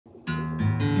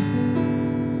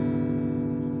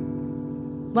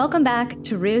Welcome back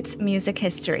to Roots Music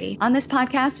History. On this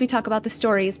podcast, we talk about the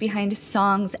stories behind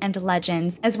songs and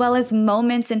legends, as well as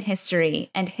moments in history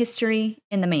and history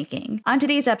in the making. On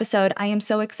today's episode, I am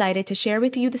so excited to share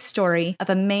with you the story of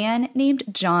a man named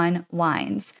John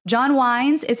Wines. John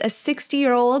Wines is a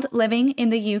 60-year-old living in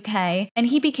the UK, and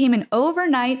he became an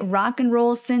overnight rock and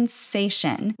roll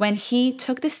sensation when he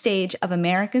took the stage of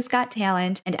America's Got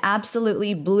Talent and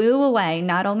absolutely blew away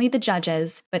not only the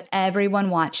judges, but everyone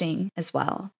watching as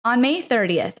well. On May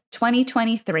 30th,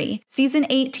 2023, season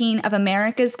 18 of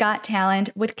America's Got Talent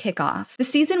would kick off. The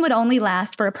season would only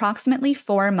last for approximately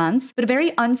 4 months, but a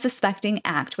very unsuspecting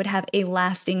act would have a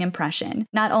lasting impression,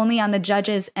 not only on the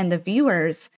judges and the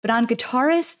viewers, but on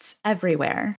guitarists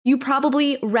everywhere. You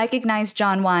probably recognize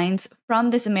John Wines from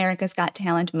this America's Got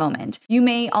Talent moment. You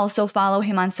may also follow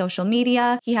him on social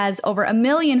media. He has over 1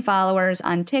 million followers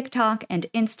on TikTok and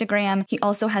Instagram. He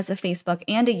also has a Facebook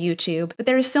and a YouTube, but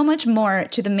there is so much more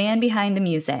to the man behind the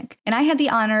music, and I had the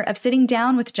honor of sitting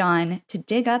down with John to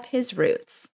dig up his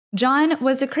roots. John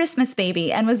was a Christmas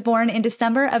baby and was born in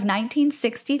December of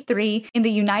 1963 in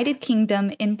the United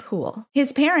Kingdom in Poole.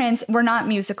 His parents were not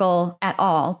musical at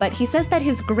all, but he says that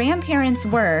his grandparents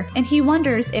were, and he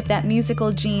wonders if that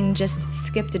musical gene just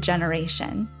skipped a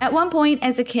generation. At one point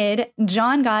as a kid,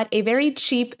 John got a very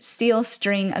cheap steel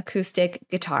string acoustic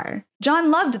guitar.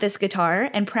 John loved this guitar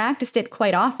and practiced it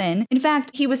quite often. In fact,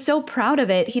 he was so proud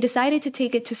of it, he decided to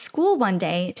take it to school one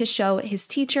day to show his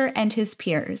teacher and his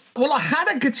peers. Well, I had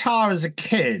a guitar as a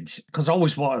kid because I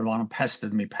always wanted one and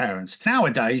pestered my parents.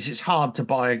 Nowadays, it's hard to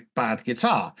buy a bad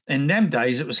guitar. In them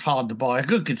days, it was hard to buy a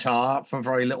good guitar for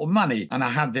very little money. And I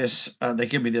had this, they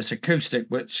give me this acoustic,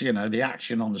 which, the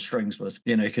action on the strings was,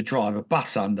 you could drive a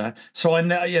bus under. So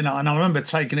and I remember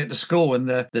taking it to school and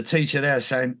the teacher there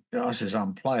saying, oh, this is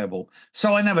unplayable.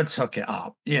 So I never took it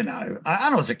up, and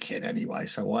I was a kid anyway,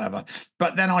 so whatever.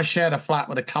 But then I shared a flat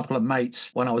with a couple of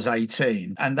mates when I was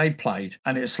 18 and they played.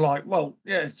 And it's like, well,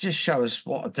 yeah, just show us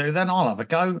what to do, then I'll have a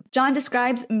go. John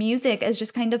describes music as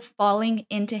just kind of falling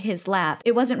into his lap.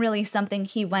 It wasn't really something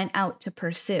he went out to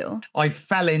pursue. I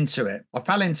fell into it. I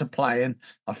fell into playing.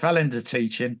 I fell into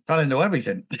teaching, fell into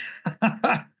everything.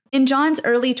 In John's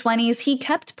early 20s, he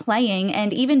kept playing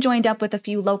and even joined up with a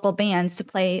few local bands to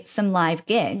play some live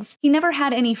gigs. He never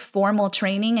had any formal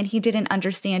training and he didn't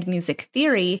understand music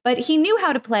theory, but he knew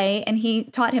how to play and he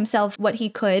taught himself what he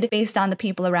could based on the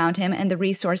people around him and the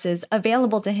resources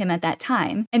available to him at that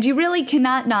time. And you really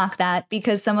cannot knock that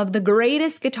because some of the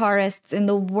greatest guitarists in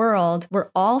the world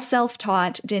were all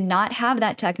self-taught, did not have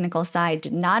that technical side,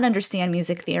 did not understand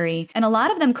music theory, and a lot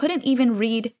of them couldn't even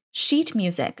read sheet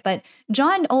music. But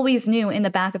John always knew in the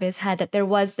back of his head that there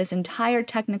was this entire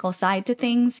technical side to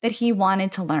things that he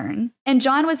wanted to learn. And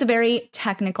John was a very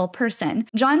technical person.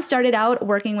 John started out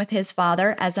working with his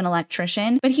father as an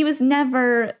electrician, but he was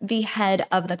never the head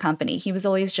of the company. He was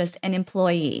always just an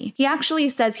employee. He actually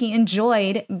says he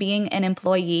enjoyed being an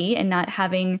employee and not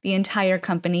having the entire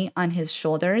company on his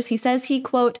shoulders. He says he,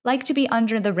 quote, liked to be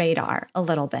under the radar a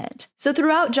little bit. So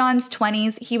throughout John's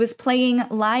 20s, he was playing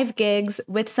live gigs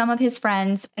with some of his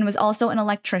friends and was also an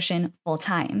electrician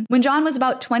full-time. When John was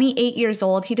about 28 years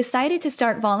old, he decided to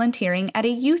start volunteering at a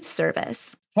youth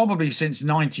service. Probably since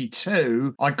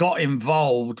 92, I got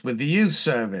involved with the youth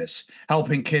service,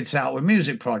 helping kids out with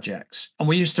music projects. And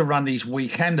we used to run these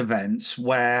weekend events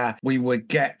where we would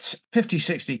get 50,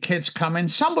 60 kids come in.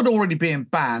 Some would already be in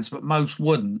bands, but most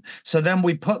wouldn't. So then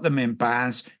we put them in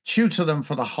bands, tutor them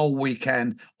for the whole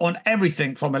weekend on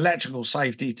everything from electrical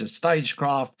safety to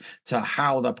stagecraft to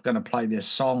how they're going to play this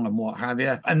song and what have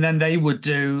you. And then they would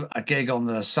do a gig on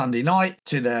the Sunday night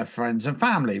to their friends and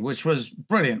family, which was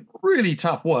brilliant. Really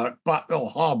tough work,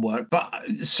 hard work, but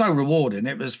so rewarding.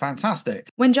 It was fantastic.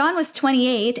 When John was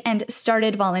 28 and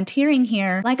started volunteering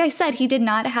here, like I said, he did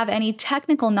not have any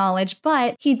technical knowledge,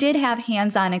 but he did have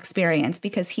hands-on experience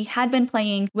because he had been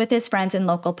playing with his friends in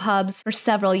local pubs for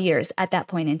several years at that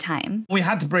point in time. We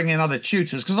had to bring in other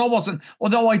tutors because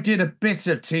although I did a bit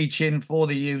of teaching for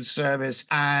the youth service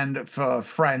and for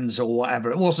friends or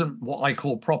whatever, it wasn't what I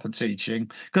call proper teaching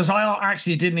because I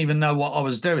actually didn't even know what I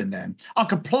was doing then. I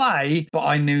could play,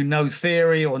 but I knew no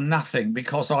theory or nothing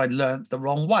because I'd learnt the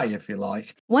wrong way, if you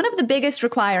like. One of the biggest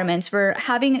requirements for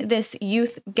having this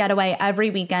youth getaway every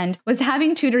weekend was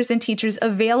having tutors and teachers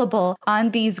available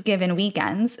on these given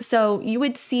weekends. So you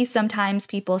would see sometimes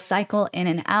people cycle in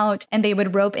and out, and they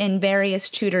would rope in various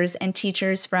tutors and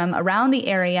teachers from around the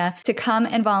area to come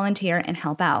and volunteer and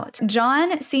help out.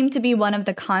 John seemed to be one of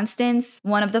the constants,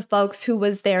 one of the folks who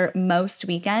was there most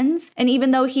weekends. And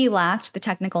even though he lacked the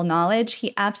technical knowledge,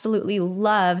 he absolutely absolutely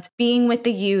loved being with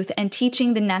the youth and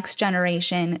teaching the next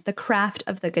generation the craft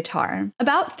of the guitar.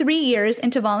 About 3 years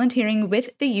into volunteering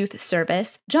with the youth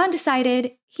service, John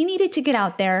decided he needed to get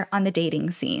out there on the dating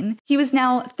scene. He was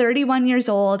now 31 years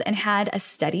old and had a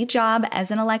steady job as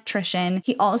an electrician.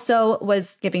 He also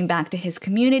was giving back to his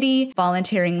community,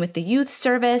 volunteering with the youth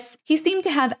service. He seemed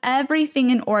to have everything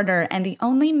in order, and the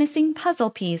only missing puzzle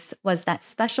piece was that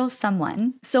special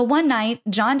someone. So one night,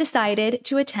 John decided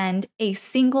to attend a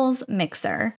singles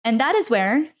mixer, and that is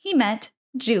where he met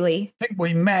Julie. I think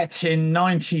we met in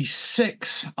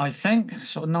 96, I think,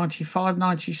 sort of 95,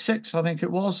 96, I think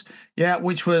it was. Yeah,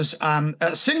 which was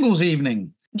a singles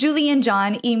evening. Julie and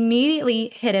John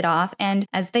immediately hit it off, and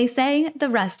as they say, the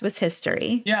rest was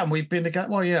history. Yeah, and we've been together,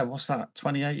 well, yeah, what's that,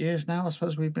 28 years now, I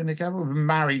suppose we've been together. We've been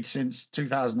married since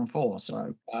 2004,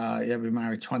 so yeah, we've been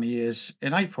married 20 years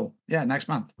in April. Yeah, next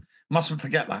month. Mustn't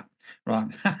forget that.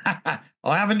 Right.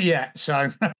 I haven't yet.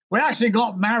 So we actually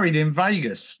got married in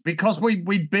Vegas because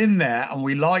we'd been there and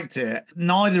we liked it.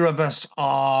 Neither of us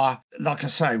are, like I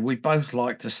say, we both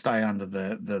like to stay under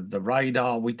the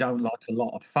radar. We don't like a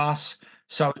lot of fuss.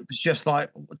 So it was just like,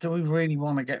 do we really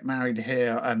want to get married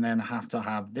here and then have to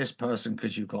have this person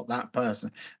because you've got that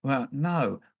person? Well,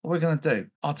 no. What we're going to do,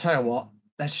 I'll tell you what,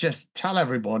 let's just tell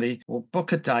everybody, we'll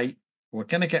book a date. We're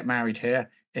going to get married here.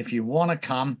 If you want to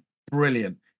come,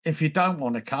 brilliant. If you don't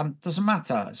want to come, doesn't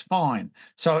matter. It's fine.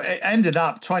 So it ended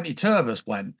up 22 of us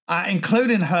went,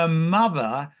 including her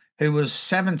mother, who was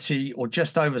 70 or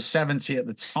just over 70 at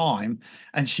the time.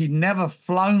 And she'd never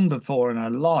flown before in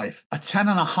her life. A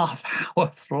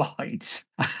 10.5-hour flight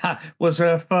was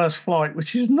her first flight,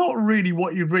 which is not really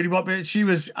what you'd really want. But she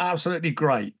was absolutely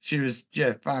great. She was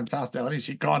fantastic. I think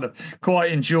she kind of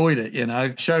quite enjoyed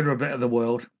it, showed her a bit of the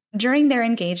world. During their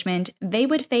engagement, they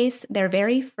would face their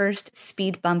very first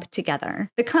speed bump together.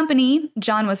 The company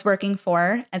John was working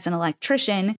for as an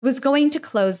electrician was going to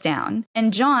close down,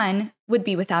 and John would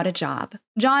be without a job.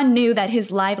 John knew that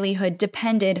his livelihood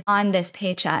depended on this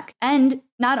paycheck. And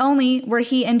not only were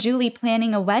he and Julie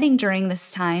planning a wedding during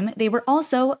this time, they were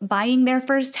also buying their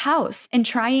first house and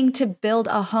trying to build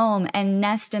a home and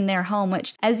nest in their home,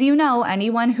 which, as you know,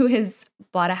 anyone who has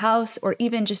bought a house or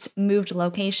even just moved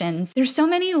locations, there's so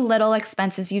many little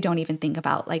expenses you don't even think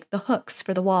about, like the hooks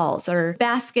for the walls or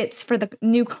baskets for the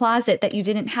new closet that you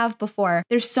didn't have before.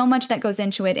 There's so much that goes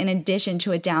into it in addition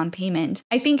to a down payment.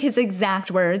 I think his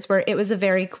exact words were, it was a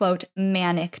very, quote,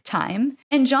 manic time.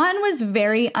 And John was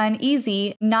very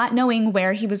uneasy, not knowing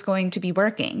where he was going to be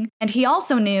working. And he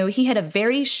also knew he had a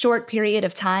very short period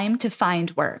of time to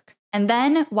find work. And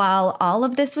then, while all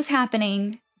of this was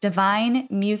happening, divine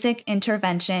music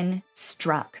intervention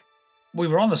struck. We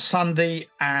were on a Sunday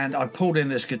and I pulled in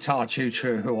this guitar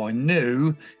tutor who I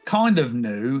kind of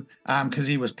knew, because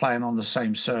he was playing on the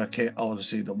same circuit,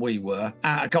 obviously, that we were,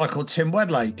 a guy called Tim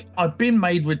Wedlake. I'd been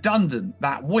made redundant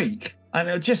that week.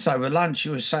 And just over lunch, he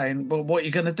was saying, well, what are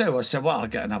you going to do? I said, well, I'll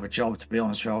get another job, to be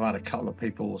honest with you. I've had a couple of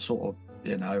people sort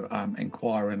of,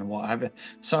 inquiring and what have you.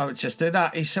 So just do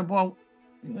that. He said, well,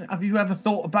 have you ever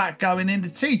thought about going into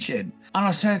teaching? And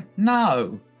I said,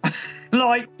 no.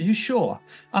 Like, are you sure?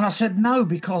 And I said, no,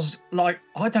 because,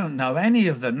 I don't know any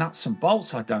of the nuts and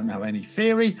bolts. I don't know any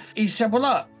theory. He said, well,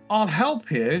 look, I'll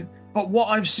help you. But what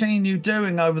I've seen you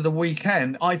doing over the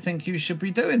weekend, I think you should be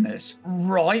doing this.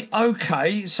 Right,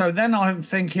 okay. So then I'm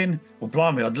thinking, well,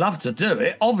 blimey, I'd love to do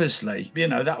it, obviously.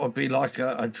 That would be like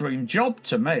a dream job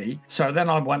to me. So then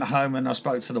I went home and I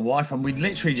spoke to the wife, and we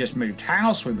literally just moved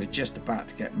house. We were just about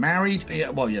to get married.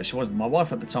 She wasn't my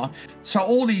wife at the time. So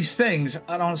all these things,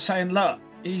 and I'm saying, look,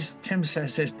 Tim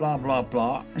says this, blah, blah,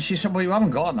 blah. And she said, well, you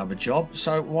haven't got another job,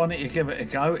 so why don't you give it a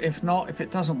go? If not, if it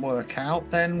doesn't work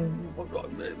out, then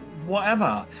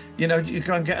whatever, you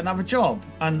go and get another job.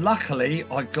 And luckily,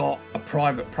 I got a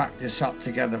private practice up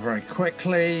together very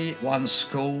quickly. One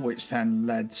school, which then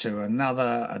led to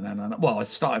another, and then another. Well, I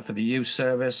started for the youth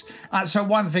service. So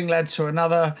one thing led to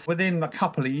another. Within a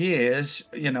couple of years,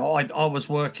 I was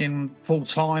working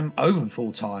full-time, over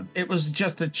full-time. It was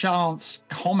just a chance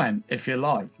comment, if you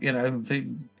like. The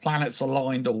planets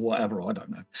aligned or whatever, I don't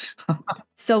know.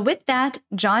 So with that,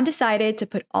 John decided to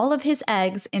put all of his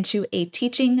eggs into a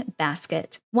teaching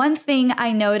basket. One thing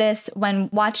I notice when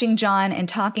watching John and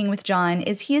talking with John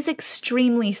is he is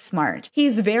extremely smart.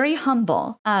 He's very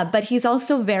humble, but he's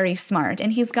also very smart,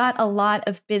 and he's got a lot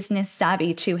of business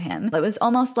savvy to him. It was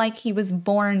almost like he was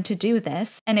born to do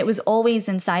this, and it was always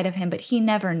inside of him, but he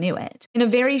never knew it. In a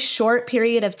very short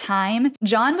period of time,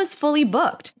 John was fully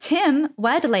booked. Tim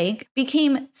Wedlake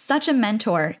became such a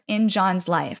mentor in John's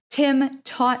life. Tim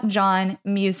taught John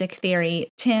music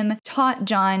theory. Tim taught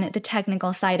John the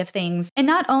technical side of things. And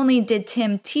not only did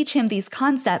Tim teach him these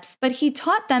concepts, but he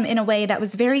taught them in a way that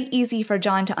was very easy for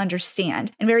John to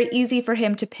understand and very easy for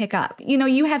him to pick up. You know,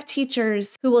 you have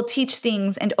teachers who will teach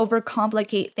things and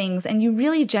overcomplicate things, and you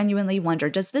really genuinely wonder,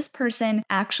 does this person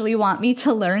actually want me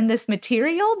to learn this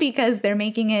material? Because they're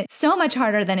making it so much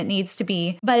harder than it needs to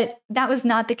be. But that was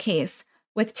not the case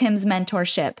with Tim's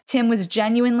mentorship. Tim was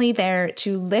genuinely there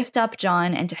to lift up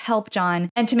John and to help John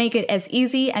and to make it as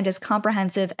easy and as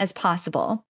comprehensive as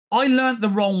possible. I learned the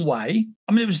wrong way.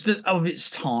 I mean, it was of its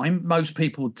time. Most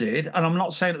people did. And I'm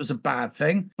not saying it was a bad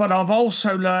thing, but I've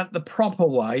also learned the proper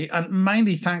way, and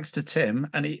mainly thanks to Tim.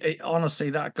 And he honestly,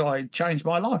 that guy changed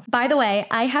my life. By the way,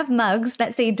 I have mugs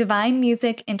that say Divine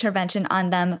Music Intervention on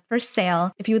them for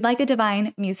sale. If you would like a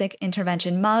Divine Music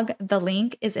Intervention mug, the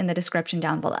link is in the description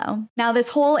down below. Now, this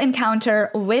whole encounter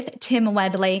with Tim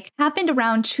Wedlake happened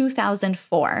around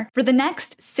 2004. For the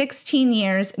next 16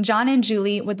 years, John and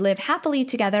Julie would live happily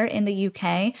together in the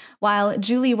UK, while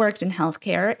Julie worked in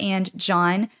healthcare and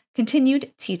John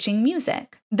continued teaching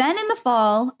music. Then in the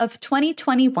fall of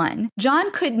 2021,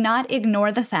 John could not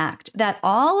ignore the fact that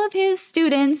all of his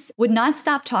students would not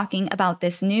stop talking about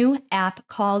this new app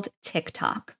called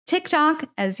TikTok. TikTok,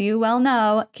 as you well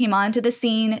know, came onto the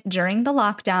scene during the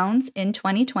lockdowns in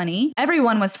 2020.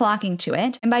 Everyone was flocking to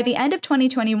it, and by the end of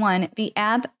 2021, the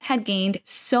app had gained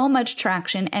so much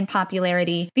traction and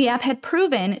popularity. The app had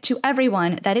proven to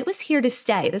everyone that it was here to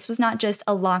stay. This was not just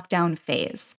a lockdown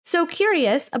phase. So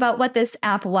curious about what this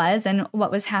app was and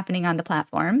what was happening on the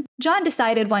platform, John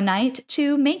decided one night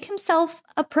to make himself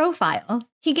a profile.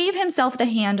 He gave himself the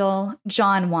handle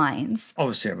John Wines.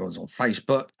 Obviously, everyone's on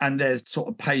Facebook, and there's sort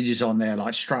of pages on there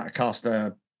like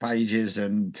Stratocaster pages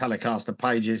and Telecaster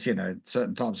pages, you know,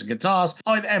 certain types of guitars.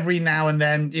 I'd every now and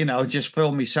then, you know, just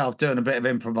film myself doing a bit of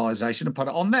improvisation and put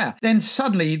it on there. Then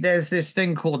suddenly there's this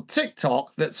thing called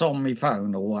TikTok that's on my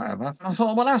phone or whatever. And I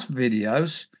thought, well, that's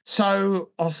videos. So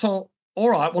I thought, all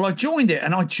right, well, I joined it,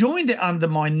 and I joined it under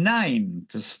my name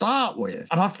to start with.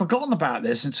 And I'd forgotten about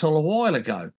this until a while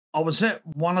ago. I was at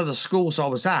one of the schools I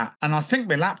was at, and I think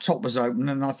my laptop was open,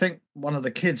 and I think one of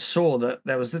the kids saw that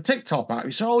there was the TikTok app.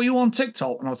 He said, "Oh, you on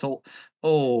TikTok?" And I thought,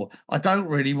 oh, I don't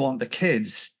really want the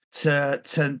kids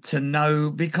to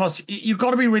know, because you've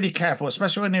got to be really careful,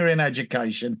 especially when you're in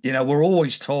education. You know, we're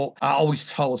always told,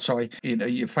 you know,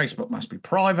 your Facebook must be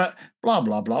private, blah,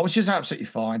 blah, blah, which is absolutely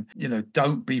fine. You know,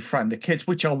 don't befriend the kids,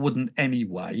 which I wouldn't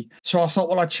anyway. So I thought,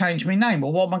 well, I changed my name.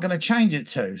 Well, what am I going to change it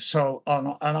to? So,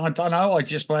 and I don't know, I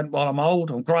just went, well, I'm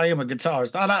old, I'm grey, I'm a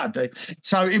guitarist. That'll do.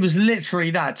 So it was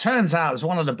literally that. Turns out it was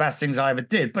one of the best things I ever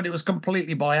did, but it was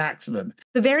completely by accident.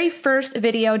 The very first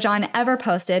video John ever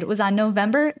posted was on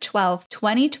November 12th,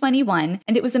 2021,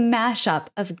 and it was a mashup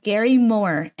of Gary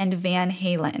Moore and Van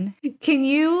Halen. Can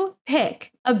you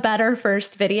pick a better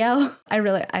first video? I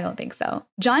don't think so.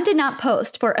 John did not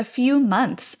post for a few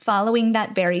months following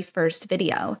that very first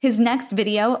video. His next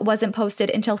video wasn't posted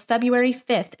until February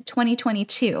 5th,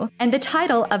 2022, and the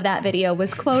title of that video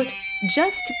was, quote,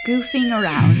 "Just Goofing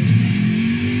Around."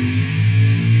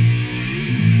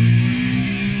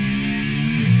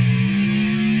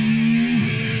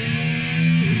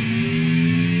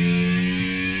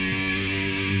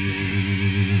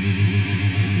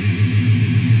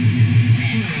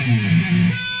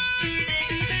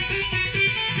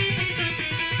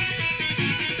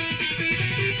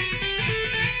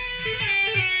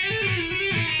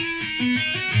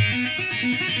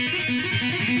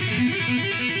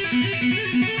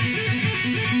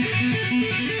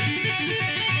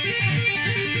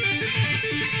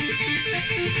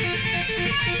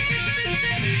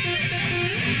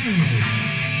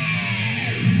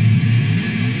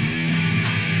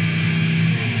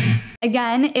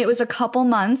 Again, it was a couple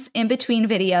months in between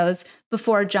videos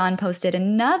before John posted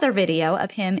another video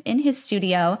of him in his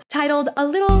studio titled "A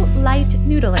Little Light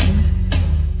Noodling."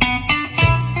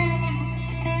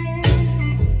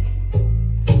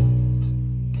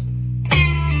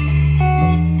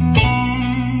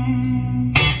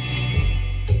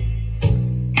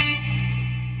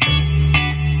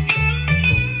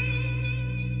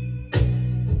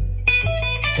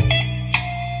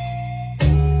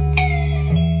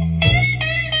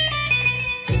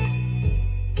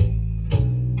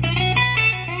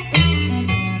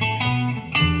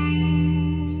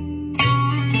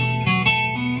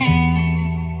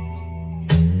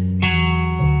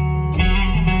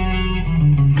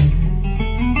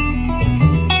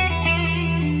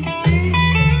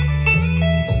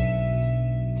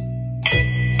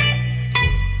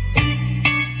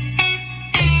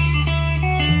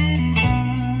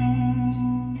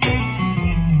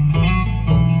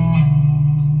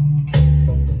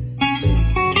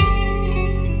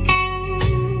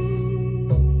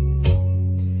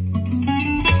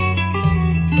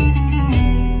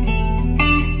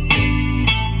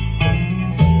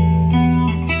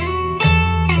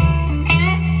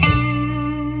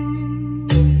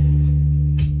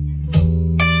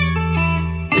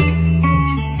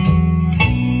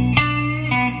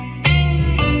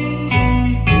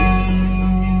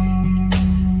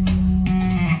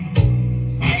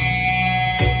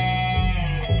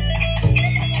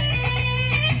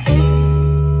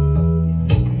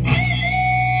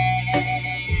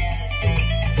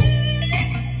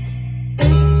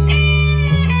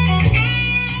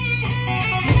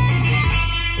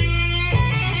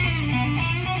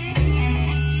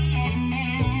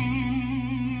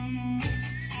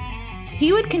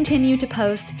 continue to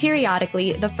post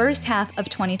periodically the first half of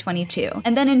 2022.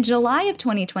 And then in July of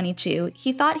 2022,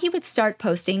 he thought he would start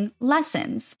posting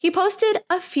lessons. He posted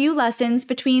a few lessons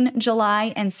between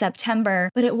July and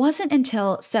September, but it wasn't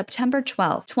until September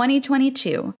 12th,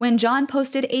 2022, when John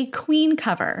posted a Queen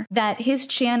cover that his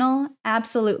channel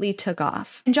absolutely took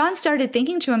off. And John started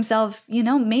thinking to himself,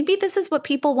 maybe this is what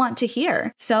people want to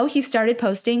hear. So he started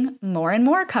posting more and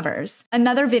more covers.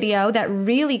 Another video that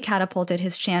really catapulted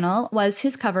his channel was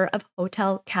his cover of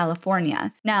Hotel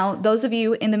California. Now, those of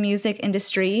you in the music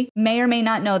industry may or may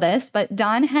not know this, but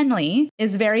Don Henley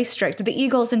is very strict. The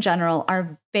Eagles in general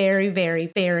are very,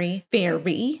 very, very,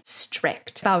 very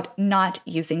strict about not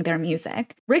using their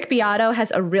music. Rick Beato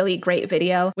has a really great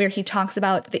video where he talks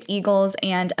about the Eagles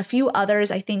and a few others.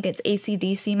 I think it's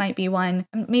AC/DC might be one.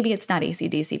 Maybe it's not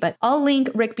AC/DC, but I'll link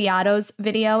Rick Beato's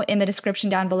video in the description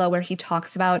down below where he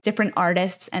talks about different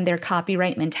artists and their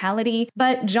copyright mentality.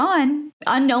 But John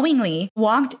unknowingly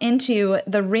walked into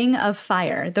the ring of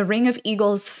fire, the ring of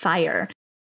Eagles fire.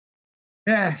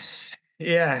 Yes.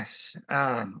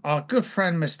 Our good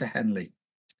friend, Mr. Henley.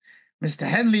 Mr.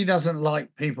 Henley doesn't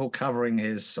like people covering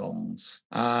his songs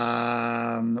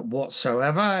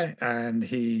whatsoever. And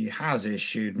he has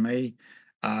issued me,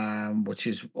 which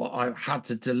is what I've had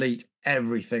to delete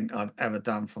everything I've ever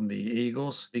done from the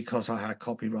Eagles because I had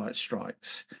copyright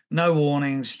strikes. No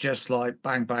warnings, just like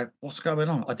bang, bang. What's going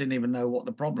on? I didn't even know what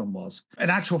the problem was. In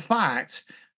actual fact,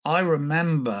 I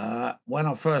remember when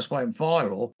I first went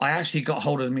viral, I actually got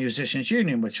hold of the Musicians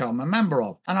Union, which I'm a member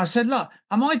of. And I said, look,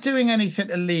 am I doing anything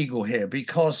illegal here?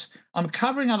 Because I'm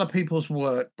covering other people's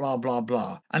work, blah, blah,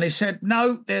 blah. And they said,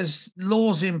 no, there's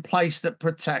laws in place that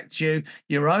protect you.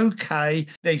 You're okay.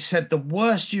 They said the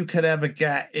worst you could ever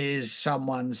get is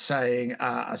someone saying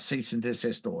a cease and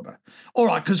desist order. All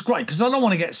right, great, because I don't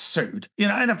want to get sued.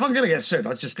 And if I'm going to get sued,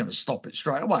 I'm just going to stop it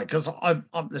straight away because I'm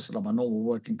a normal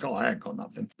working guy. I ain't got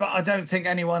nothing. But I don't think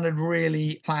anyone had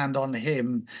really planned on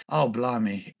him. Oh,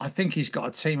 blimey. I think he's got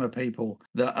a team of people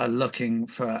that are looking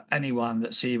for anyone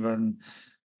that's even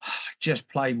just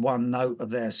played one note of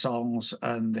their songs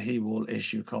and he will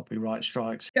issue copyright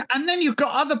strikes. Yeah, and then you've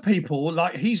got other people,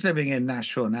 like he's living in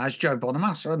Nashville now. It's Joe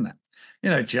Bonamassa, isn't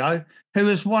it? Joe, who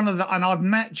is one of the, and I've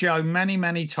met Joe many,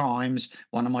 many times.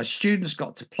 One of my students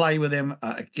got to play with him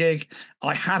at a gig.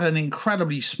 I had an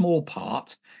incredibly small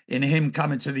part in him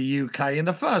coming to the UK in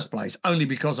the first place, only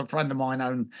because a friend of mine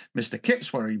owned Mr.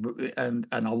 Kip's and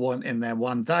I went in there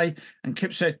one day and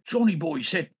Kip said, Johnny boy, he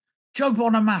said, Joe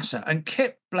Bonamassa, and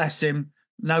Kip, bless him,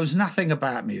 knows nothing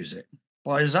about music.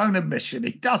 By his own admission,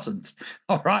 he doesn't.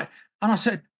 All right. And I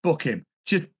said, book him,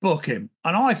 just book him.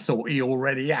 And I thought he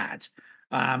already had,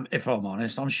 if I'm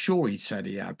honest. I'm sure he said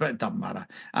he had, but it doesn't matter.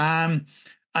 And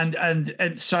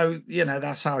so,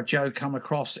 that's how Joe come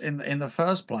across in the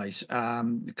first place,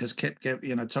 because Kip,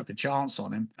 took a chance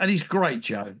on him. And he's great,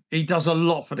 Joe. He does a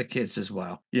lot for the kids as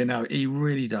well. He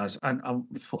really does. And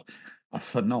a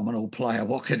phenomenal player.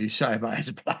 What can you say about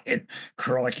his playing?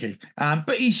 Crikey.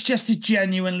 But he's just a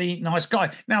genuinely nice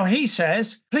guy. Now, he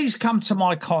says, please come to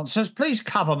my concerts. Please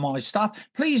cover my stuff.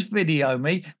 Please video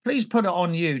me. Please put it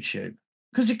on YouTube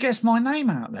because it gets my name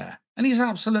out there. And he's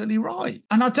absolutely right.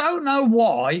 And I don't know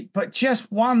why, but just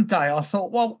one day I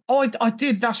thought, well, I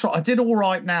did, that's right. I did All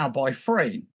Right Now by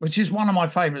Free, which is one of my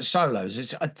favorite solos.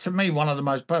 It's, to me, one of the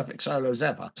most perfect solos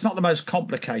ever. It's not the most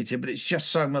complicated, but it's just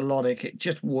so melodic. It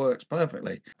just works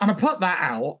perfectly. And I put that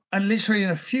out, and literally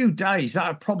in a few days, that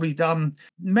had probably done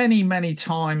many, many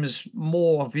times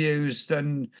more views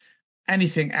than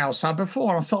anything else I before.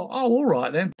 And I thought, oh, all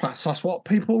right then. Perhaps that's what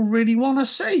people really want to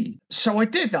see. So I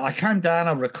did that. I came down,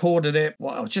 I recorded it.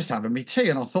 Well, I was just having me tea,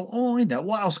 and I thought, oh,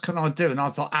 what else can I do? And I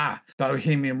thought,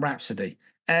 Bohemian Rhapsody.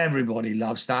 Everybody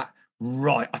loves that.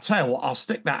 Right, I tell you what, I'll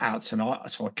stick that out tonight.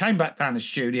 So I came back down the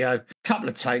studio, a couple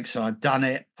of takes, and I'd done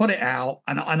it, put it out,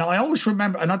 and I always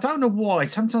remember, and I don't know why.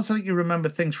 Sometimes I think you remember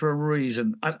things for a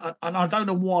reason, and I don't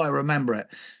know why I remember it.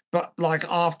 But like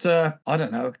after, I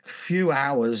don't know, a few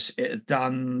hours, it had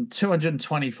done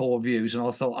 224 views. And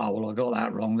I thought, oh, well, I got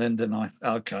that wrong then, didn't I?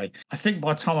 Okay. I think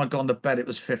by the time I'd gone to bed, it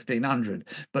was 1,500.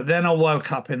 But then I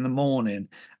woke up in the morning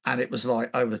and it was like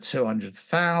over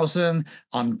 200,000.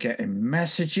 I'm getting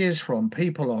messages from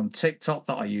people on TikTok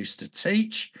that I used to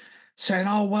teach saying,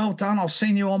 oh, well done. I've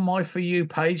seen you on my For You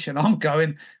page. And I'm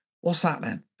going, what's that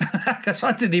then? Because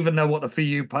I didn't even know what the For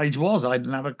You page was. I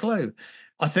didn't have a clue.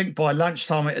 I think by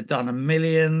lunchtime it had done 1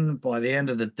 million. By the end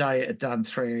of the day, it had done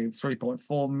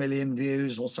 3.4 million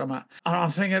views or something. And I'm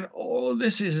thinking, oh,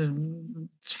 this is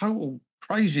total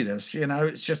craziness.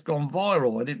 It's just gone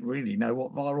viral. I didn't really know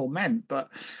what viral meant. But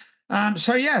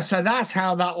so that's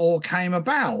how that all came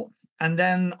about. And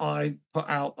then I put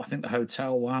out, I think the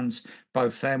hotel ones,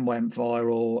 both them went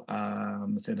viral.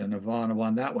 Did a Nirvana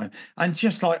one, that went, and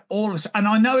just like all of, and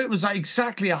I know it was like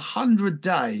exactly 100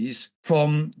 days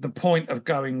from the point of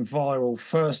going viral,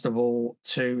 first of all,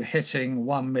 to hitting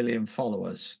 1 million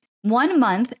followers. 1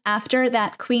 month after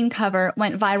that Queen cover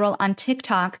went viral on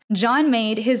TikTok, John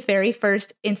made his very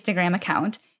first Instagram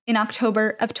account in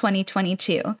October of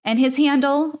 2022, and his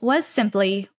handle was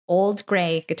simply Old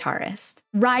Gray Guitarist.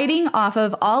 Riding off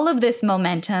of all of this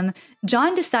momentum,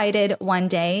 John decided one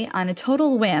day, on a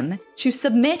total whim, to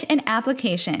submit an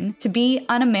application to be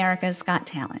on America's Got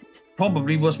Talent.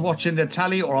 Probably was watching the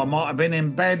telly, or I might have been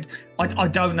in bed. I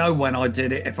don't know when I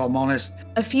did it, if I'm honest.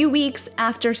 A few weeks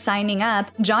after signing up,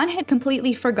 John had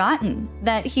completely forgotten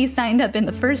that he signed up in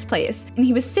the first place, and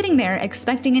he was sitting there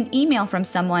expecting an email from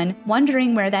someone,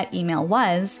 wondering where that email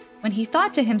was, when he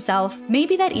thought to himself,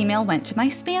 maybe that email went to my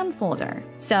spam folder.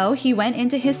 So he went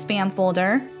into his spam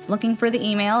folder, was looking for the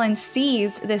email, and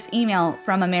sees this email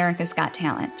from America's Got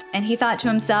Talent. And he thought to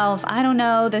himself, I don't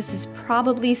know, this is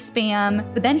probably spam.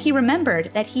 But then he remembered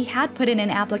that he had put in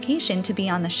an application to be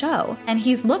on the show. And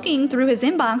he's looking through his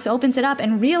inbox, opens it up,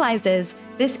 and realizes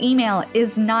this email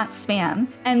is not spam,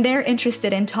 and they're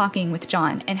interested in talking with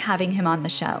John and having him on the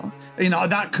show. You know,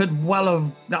 that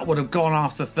would have gone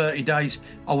after 30 days.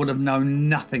 I would have known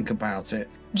nothing about it.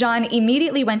 John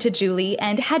immediately went to Julie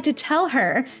and had to tell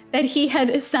her that he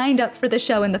had signed up for the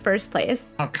show in the first place.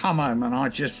 I come home and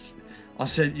I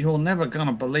said, you're never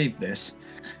gonna believe this.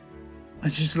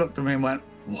 And she just looked at me and went,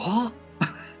 what?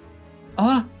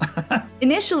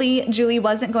 Initially, Julie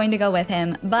wasn't going to go with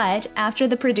him, but after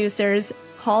the producers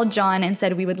called John and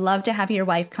said, we would love to have your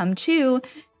wife come too,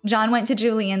 John went to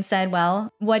Julie and said,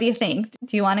 well, what do you think?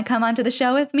 Do you want to come onto the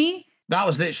show with me? That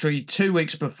was literally 2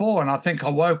 weeks before, and I think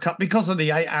I woke up, because of the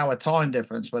 8-hour time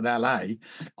difference with LA,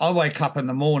 I wake up in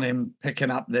the morning picking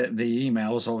up the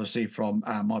emails, obviously, from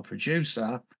my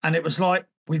producer, and it was like,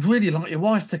 we'd really like your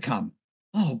wife to come.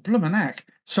 Oh, bloomin' heck.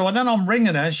 So then I'm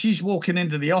ringing her, she's walking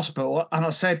into the hospital, and I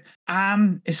said,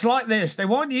 it's like this, they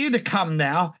want you to come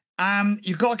now.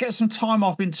 You've got to get some time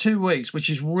off in 2 weeks, which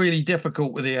is really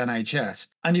difficult with the NHS.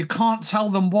 And you can't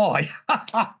tell them why.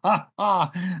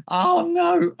 Oh,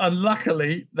 no. And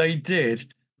luckily, they did.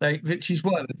 She's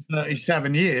worked for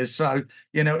 37 years. So,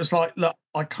 you know, it was like, look,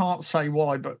 I can't say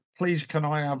why, but please, can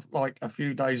I have like a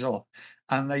few days off?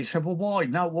 And they said, well, why?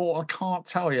 No, well, I can't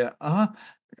tell you.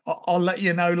 I'll let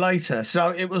you know later.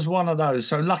 So it was one of those.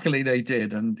 So luckily they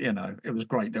did. And, you know, it was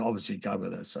great to obviously go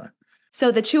with it. So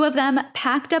the two of them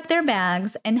packed up their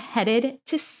bags and headed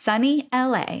to sunny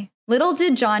LA. Little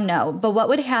did John know, but what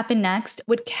would happen next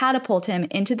would catapult him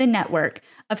into the network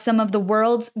of some of the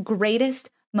world's greatest,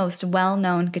 most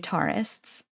well-known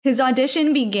guitarists. His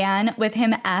audition began with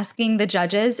him asking the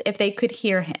judges if they could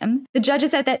hear him. The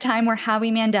judges at that time were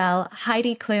Howie Mandel,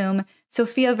 Heidi Klum,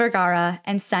 Sofia Vergara,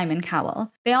 and Simon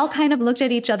Cowell. They all kind of looked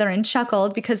at each other and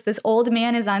chuckled because this old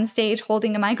man is on stage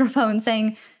holding a microphone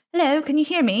saying, hello, can you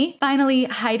hear me? Finally,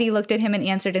 Heidi looked at him and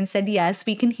answered and said, yes,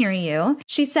 we can hear you.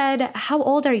 She said, how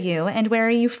old are you and where are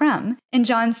you from? And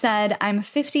John said, I'm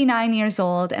 59 years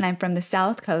old and I'm from the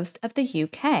south coast of the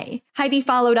UK. Heidi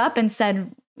followed up and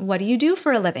said, what do you do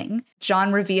for a living?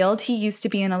 John revealed he used to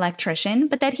be an electrician,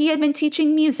 but that he had been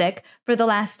teaching music for the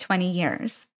last 20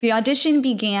 years. The audition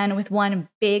began with one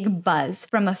big buzz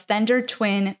from a Fender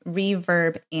Twin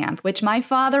reverb amp, which my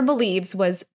father believes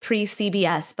was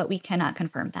pre-CBS, but we cannot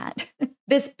confirm that.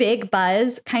 This big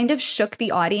buzz kind of shook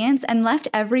the audience and left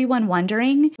everyone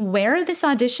wondering where this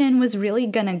audition was really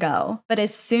gonna go. But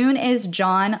as soon as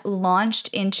John launched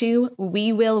into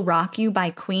We Will Rock You by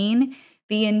Queen,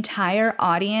 the entire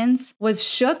audience was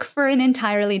shook for an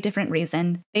entirely different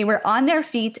reason. They were on their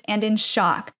feet and in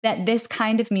shock that this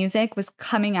kind of music was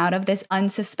coming out of this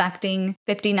unsuspecting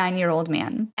 59-year-old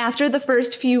man. After the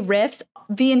first few riffs,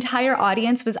 the entire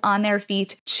audience was on their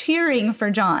feet cheering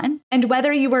for John. And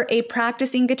whether you were a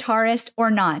practicing guitarist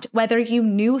or not, whether you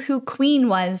knew who Queen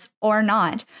was or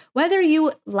not, whether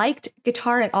you liked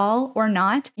guitar at all or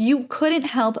not, you couldn't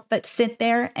help but sit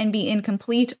there and be in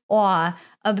complete awe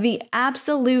of the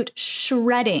absolute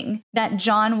shredding that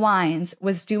John Wines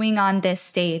was doing on this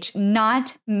stage,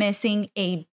 not missing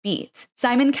a beat.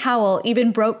 Simon Cowell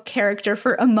even broke character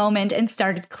for a moment and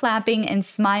started clapping and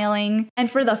smiling. And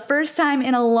for the first time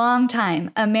in a long time,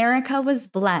 America was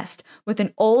blessed with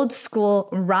an old school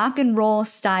rock and roll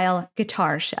style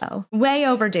guitar show. Way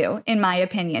overdue, in my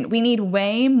opinion. We need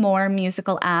way more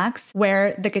musical acts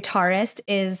where the guitarist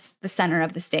is the center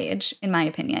of the stage, in my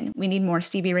opinion. We need more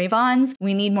Stevie Ray Vaughns.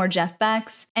 We need more Jeff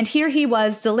Becks. And here he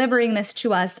was delivering this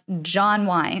to us, John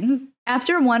Wines.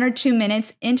 After 1 or 2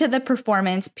 minutes into the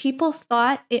performance, people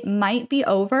thought it might be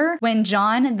over when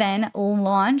John then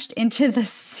launched into the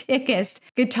sickest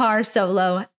guitar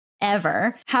solo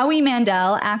ever. Howie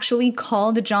Mandel actually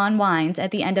called John Wines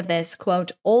at the end of this,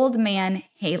 quote, "Old Man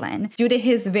Halen," due to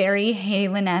his very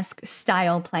Halen-esque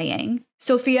style playing.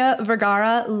 Sofia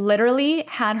Vergara literally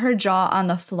had her jaw on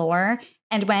the floor,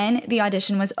 and when the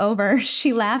audition was over,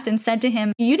 she laughed and said to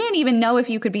him, "You didn't even know if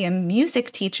you could be a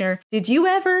music teacher. Did you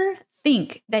ever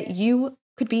think that you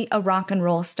could be a rock and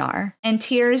roll star?" And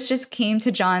tears just came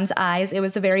to John's eyes. It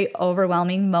was a very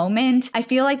overwhelming moment. I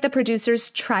feel like the producers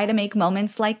try to make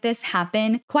moments like this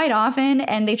happen quite often,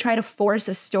 and they try to force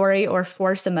a story or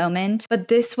force a moment. But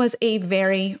this was a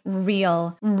very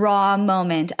real, raw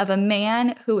moment of a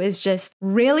man who is just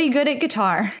really good at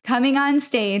guitar coming on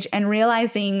stage and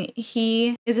realizing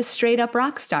he is a straight up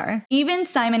rock star. Even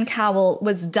Simon Cowell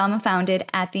was dumbfounded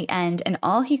at the end, and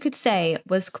all he could say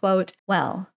was, quote,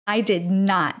 "Well, I did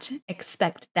not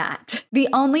expect that." The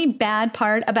only bad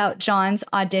part about John's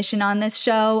audition on this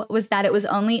show was that it was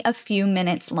only a few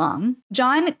minutes long.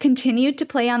 John continued to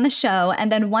play on the show,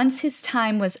 and then once his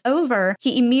time was over,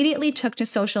 he immediately took to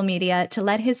social media to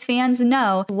let his fans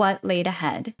know what laid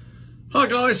ahead. Hi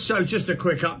guys, so just a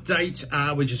quick update.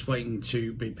 We're just waiting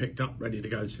to be picked up, ready to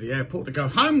go to the airport to go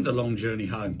home, the long journey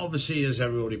home. Obviously, as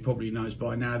everybody probably knows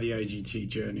by now, the AGT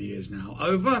journey is now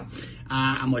over.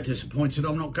 Am I disappointed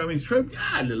I'm not going through?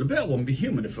 Yeah, a little bit. I wouldn't be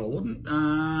human if I wouldn't.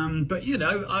 But you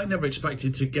know, I never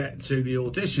expected to get to the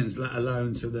auditions, let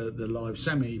alone to the live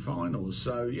semi-finals.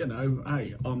 So, you know,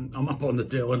 hey, I'm up on the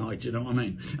deal, and do you know what I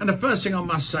mean? And the first thing I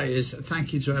must say is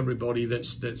thank you to everybody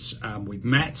that's we've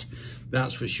met.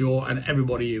 That's for sure, and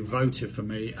everybody who voted for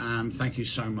me, thank you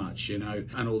so much, you know,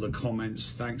 and all the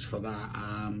comments, thanks for that.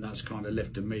 That's kind of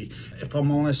lifted me. If I'm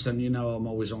honest, and you know I'm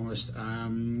always honest,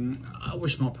 I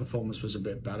wish my performance was a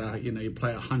bit better. You know, you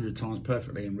play 100 times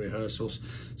perfectly in rehearsals.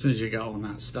 As soon as you get on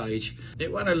that stage,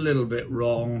 it went a little bit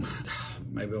wrong.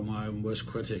 Maybe I'm my own worst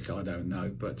critic, I don't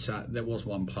know, but there was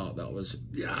one part that was,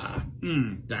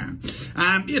 damn.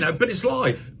 You know, but it's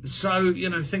live, so, you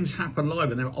know, things happen live,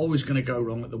 and they're always going to go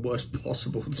wrong at the worst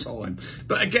possible time.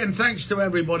 But again, thanks to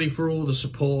everybody for all the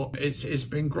support. It's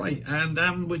been great,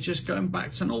 and we're just going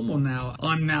back to normal now.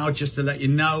 I'm now, just to let you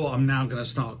know, I'm now going to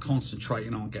start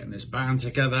concentrating on getting this band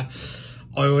together.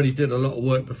 I already did a lot of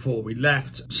work before we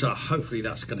left, so hopefully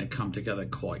that's going to come together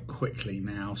quite quickly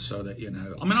now, so that, you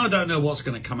know, I mean, I don't know what's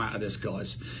going to come out of this,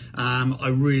 guys. I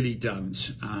really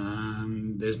don't.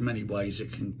 There's many ways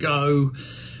it can go.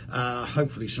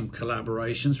 Hopefully some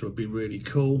collaborations would be really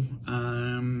cool.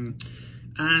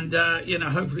 And you know,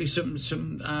 hopefully some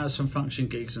function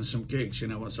gigs and some gigs, you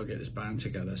know, once I get this band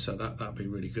together. So that'd be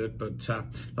really good. But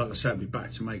like I said, I'll be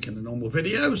back to making the normal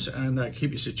videos, and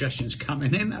keep your suggestions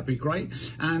coming in. That'd be great.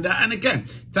 And again,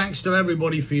 thanks to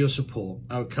everybody for your support.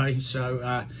 Okay, so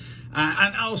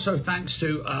and also thanks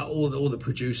to all the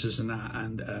producers and that,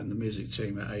 and the music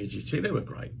team at AGT. They were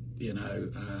great. You know,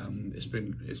 it's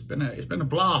been a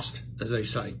blast, as they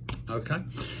say. Okay,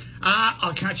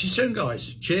 I'll catch you soon,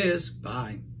 guys. Cheers.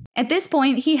 Bye. At this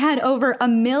point, he had over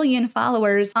 1 million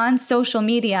followers on social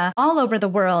media all over the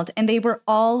world, and they were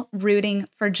all rooting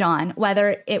for John,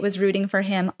 whether it was rooting for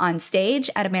him on stage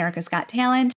at America's Got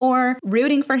Talent or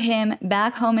rooting for him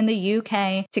back home in the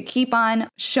UK to keep on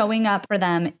showing up for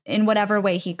them in whatever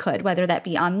way he could, whether that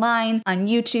be online, on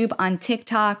YouTube, on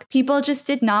TikTok. People just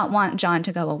did not want John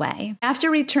to go away. After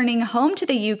returning home to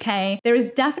the UK, there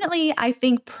was definitely, I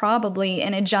think, probably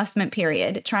an adjustment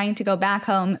period, trying to go back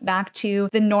home, back to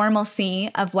the normalcy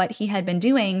of what he had been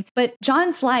doing. But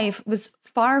John's life was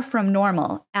far from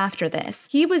normal after this.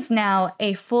 He was now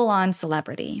a full-on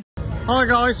celebrity. Hi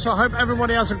guys, so I hope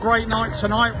everybody has a great night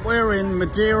tonight. We're in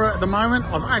Madeira at the moment.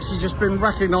 I've actually just been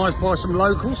recognised by some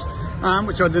locals,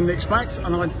 which I didn't expect,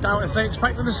 and I doubt if they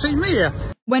expected to see me here.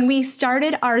 When we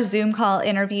started our Zoom call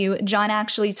interview, John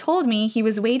actually told me he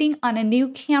was waiting on a new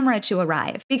camera to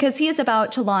arrive because he is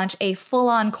about to launch a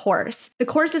full-on course. The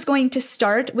course is going to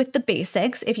start with the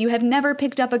basics. If you have never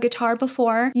picked up a guitar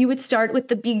before, you would start with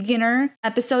the beginner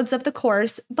episodes of the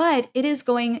course, but it is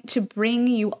going to bring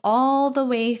you all the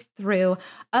way through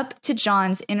up to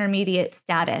John's intermediate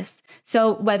status.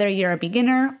 So whether you're a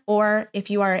beginner or if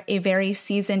you are a very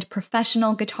seasoned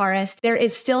professional guitarist, there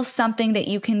is still something that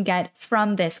you can get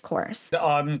from this course.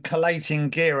 I'm collating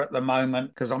gear at the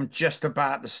moment because I'm just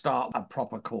about to start a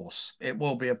proper course. It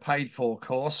will be a paid-for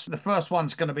course. The first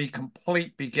one's going to be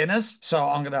complete beginners. So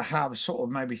I'm going to have sort of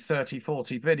maybe 30,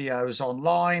 40 videos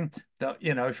online. that,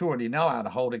 if you already know how to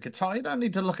hold a guitar, you don't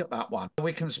need to look at that one.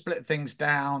 We can split things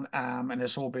down, and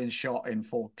it's all being shot in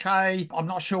 4K. I'm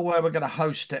not sure where we're going to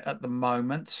host it at the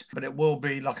moment, but it will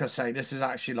be, like I say, this is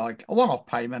actually like a one-off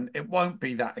payment. It won't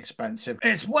be that expensive.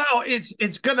 It's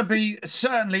going to be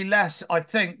certainly less, I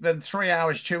think, than 3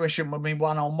 hours tuition with me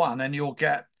one-on-one, and you'll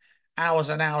get hours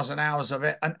and hours and hours of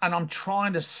it. And I'm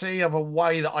trying to see of a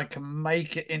way that I can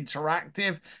make it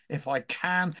interactive if I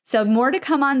can. So more to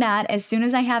come on that. As soon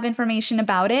as I have information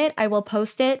about it, I will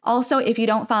post it. Also, if you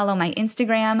don't follow my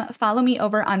Instagram, follow me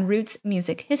over on Roots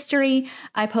Music History.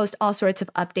 I post all sorts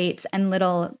of updates and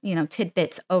little,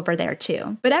 tidbits over there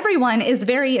too. But everyone is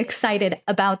very excited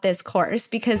about this course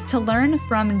because to learn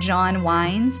from John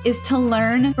Wines is to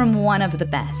learn from one of the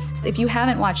best. If you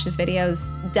haven't watched his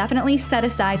videos, definitely set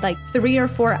aside like 3 or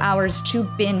 4 hours to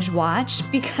binge watch,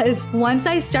 because once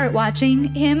I start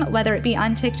watching him, whether it be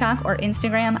on TikTok or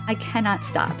Instagram, I cannot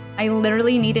stop. I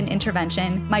literally need an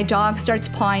intervention. My dog starts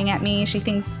pawing at me. She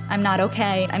thinks I'm not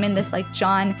okay. I'm in this like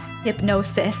John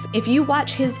hypnosis. If you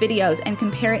watch his videos and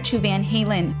compare it to Van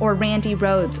Halen or Randy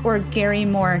Rhoads or Gary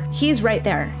Moore, he's right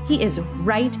there. He is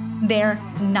right there,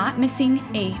 not missing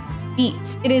a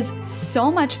beat. It is so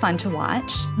much fun to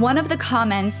watch. One of the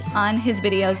comments on his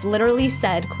videos literally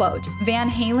said, quote, "Van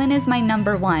Halen is my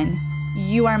number one.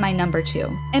 You are my number two."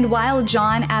 And while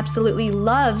John absolutely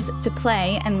loves to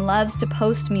play and loves to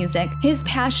post music, his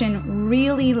passion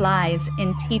really lies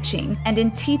in teaching, and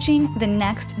in teaching the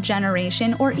next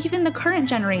generation or even the current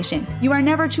generation. You are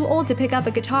never too old to pick up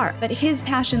a guitar, but his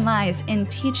passion lies in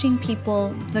teaching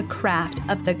people the craft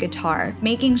of the guitar,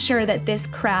 making sure that this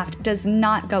craft does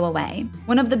not go away.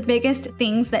 One of the biggest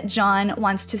things that John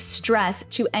wants to stress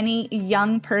to any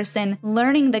young person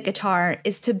learning the guitar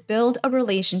is to build a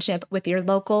relationship with your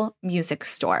local music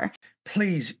store.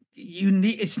 Please,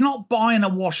 it's not buying a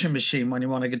washing machine when you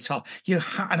want a guitar.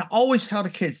 And I always tell the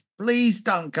kids, please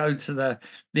don't go to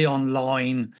the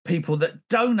online people that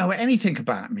don't know anything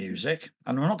about music,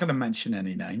 and we're not going to mention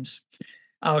any names.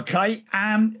 Okay,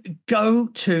 and go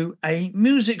to a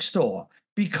music store,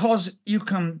 because you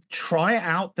can try it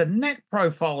out. The neck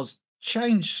profiles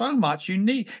change so much.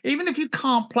 Even if you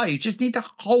can't play, you just need to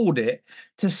hold it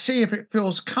to see if it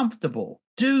feels comfortable.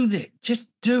 Just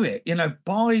do it.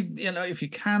 Buy, if you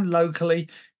can locally,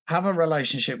 have a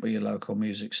relationship with your local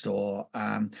music store.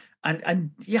 And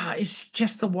yeah, it's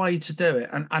just the way to do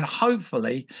it. And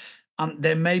hopefully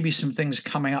there may be some things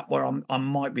coming up where I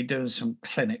might be doing some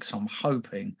clinics. I'm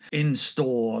hoping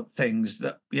in-store things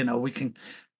that, we can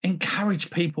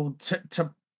encourage people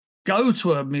to go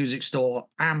to a music store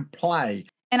and play.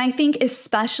 And I think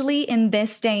especially in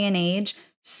this day and age,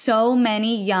 so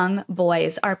many young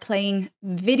boys are playing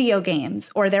video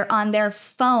games, or they're on their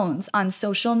phones, on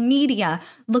social media,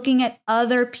 looking at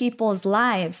other people's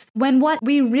lives, when what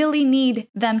we really need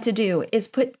them to do is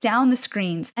put down the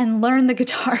screens and learn the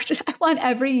guitar. I want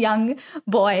every young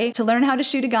boy to learn how to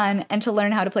shoot a gun and to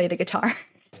learn how to play the guitar.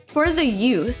 For the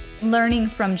youth, learning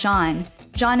from John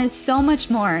is so much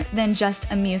more than just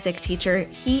a music teacher.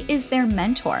 He is their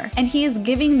mentor, and he is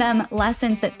giving them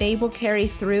lessons that they will carry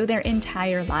through their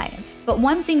entire lives. But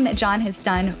one thing that John has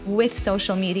done with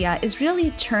social media is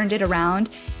really turned it around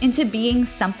into being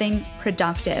something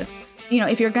productive.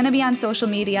 If you're going to be on social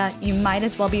media, you might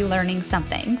as well be learning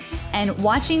something. And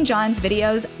watching John's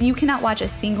videos, you cannot watch a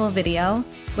single video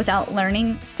without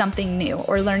learning something new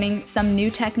or learning some new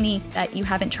technique that you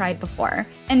haven't tried before.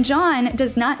 And John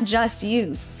does not just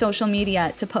use social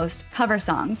media to post cover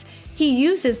songs. He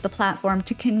uses the platform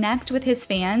to connect with his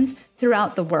fans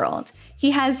throughout the world.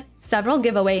 He has several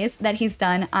giveaways that he's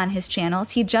done on his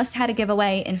channels. He just had a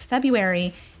giveaway in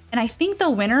February, and I think the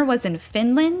winner was in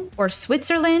Finland or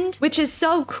Switzerland, which is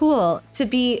so cool to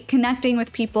be connecting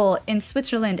with people in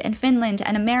Switzerland and Finland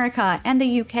and America and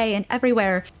the UK and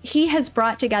everywhere. He has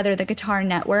brought together the Guitar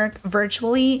Network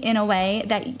virtually in a way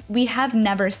that we have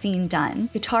never seen done.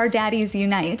 Guitar Daddies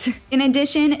Unite. In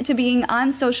addition to being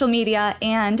on social media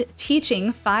and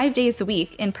teaching 5 days a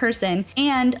week in person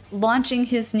and launching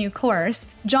his new course,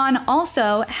 John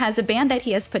also has a band that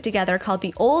he has put together called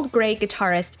the Old Grey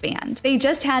Guitarist Band. They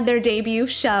just had their debut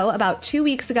show about 2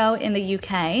 weeks ago in the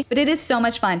UK, but it is so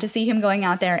much fun to see him going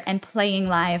out there and playing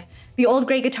live. The Old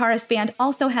Grey Guitarist Band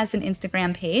also has an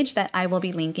Instagram page that I will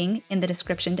be linking in the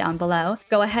description down below.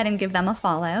 Go ahead and give them a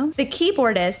follow. The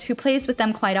keyboardist who plays with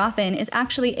them quite often is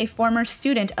actually a former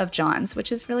student of John's,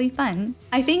 which is really fun.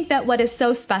 I think that what is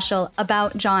so special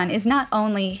about John is not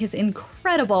only his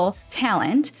incredible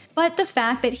talent, but the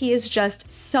fact that he is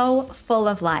just so full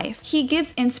of life. He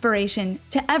gives inspiration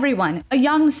to everyone. A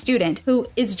young student who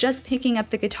is just picking up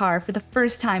the guitar for the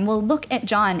first time will look at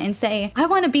John and say, I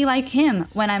want to be like him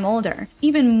when I'm older. older.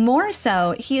 Even more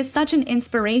so, he is such an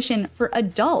inspiration for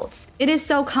adults. It is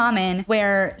so common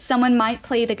where someone might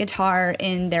play the guitar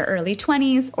in their early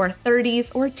 20s or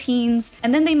 30s or teens,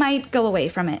 and then they might go away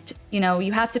from it. You know,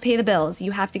 you have to pay the bills,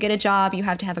 you have to get a job, you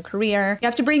have to have a career, you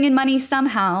have to bring in money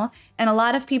somehow. And a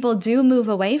lot of people do move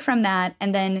away from that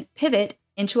and then pivot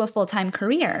into a full-time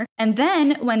career. And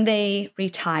then when they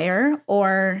retire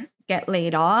or get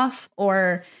laid off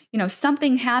or, you know,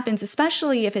 something happens,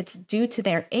 especially if it's due to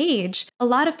their age, a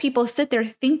lot of people sit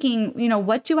there thinking, you know,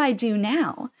 what do I do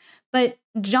now? But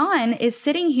John is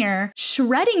sitting here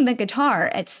shredding the guitar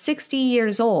at 60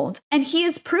 years old, and he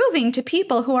is proving to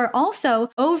people who are also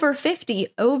over 50,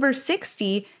 over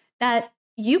 60, that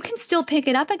you can still pick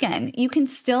it up again. You can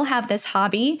still have this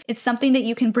hobby. It's something that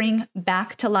you can bring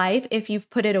back to life if you've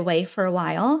put it away for a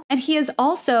while. And he has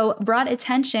also brought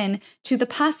attention to the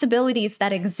possibilities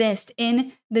that exist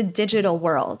in the digital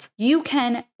world. You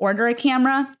can order a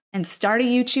camera and start a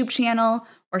YouTube channel,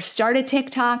 or start a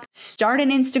TikTok, start an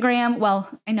Instagram. Well,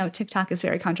 I know TikTok is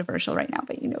very controversial right now,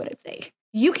 but you know what I'm saying.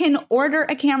 You can order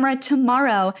a camera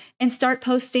tomorrow and start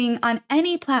posting on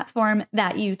any platform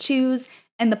that you choose,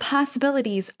 and the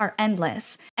possibilities are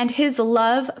endless. And his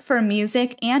love for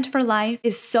music and for life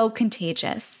is so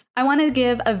contagious. I want to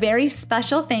give a very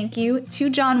special thank you to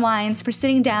John Wines for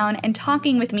sitting down and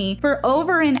talking with me for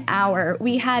over an hour.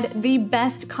 We had the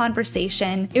best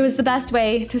conversation. It was the best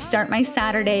way to start my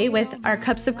Saturday, with our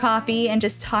cups of coffee and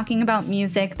just talking about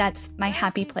music. That's my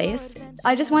happy place.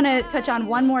 I just want to touch on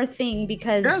one more thing,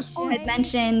 because you had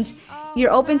mentioned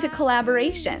you're open to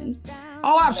collaborations.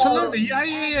 Oh, absolutely.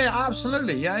 Yeah.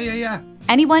 Absolutely. Yeah.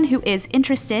 Anyone who is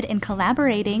interested in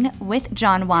collaborating with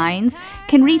John Wines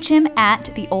can reach him at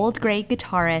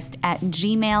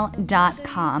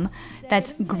theoldgrayguitarist@gmail.com.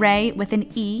 That's gray with an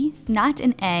E, not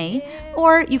an A,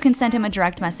 or you can send him a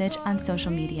direct message on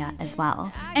social media as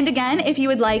well. And again, if you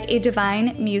would like a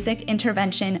Divine Music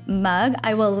Intervention mug,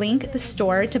 I will link the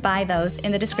store to buy those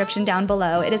in the description down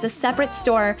below. It is a separate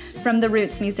store from the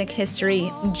Roots Music History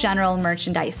general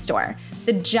merchandise store.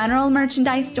 The general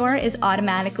merchandise store is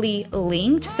automatically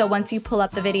linked, so once you pull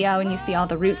up the video and you see all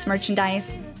the Roots merchandise,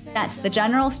 that's the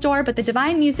general store, but the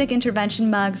Divine Music Intervention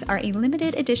mugs are a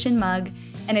limited edition mug,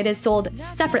 and it is sold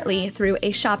separately through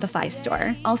a Shopify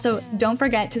store. Also, don't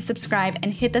forget to subscribe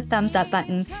and hit the thumbs up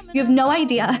button. You have no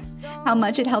idea how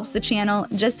much it helps the channel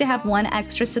just to have one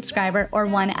extra subscriber or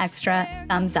one extra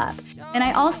thumbs up. And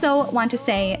I also want to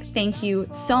say thank you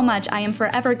so much. I am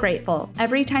forever grateful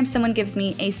every time someone gives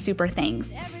me a super thanks.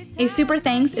 A super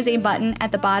thanks is a button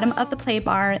at the bottom of the play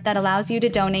bar that allows you to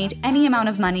donate any amount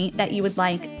of money that you would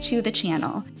like to the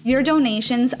channel. Your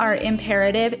donations are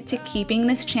imperative to keeping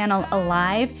this channel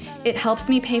alive. It helps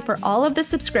me pay for all of the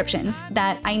subscriptions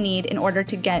that I need in order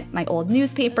to get my old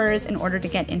newspapers, in order to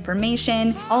get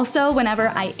information. Also, whenever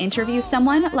I interview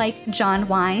someone like John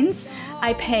Wines,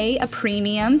 I pay a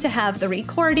premium to have the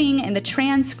recording and the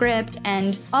transcript,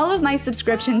 and all of my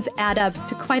subscriptions add up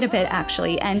to quite a bit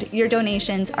actually, and your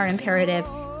donations are imperative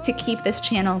to keep this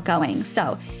channel going.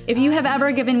 So if you have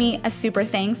ever given me a super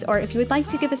thanks, or if you would like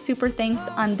to give a super thanks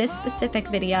on this specific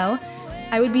video,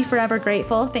 I would be forever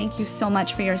grateful. Thank you so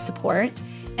much for your support.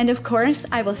 And of course,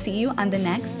 I will see you on the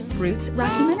next Roots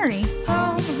Rockumentary.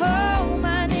 Home,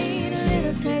 I need a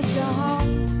little taste of home.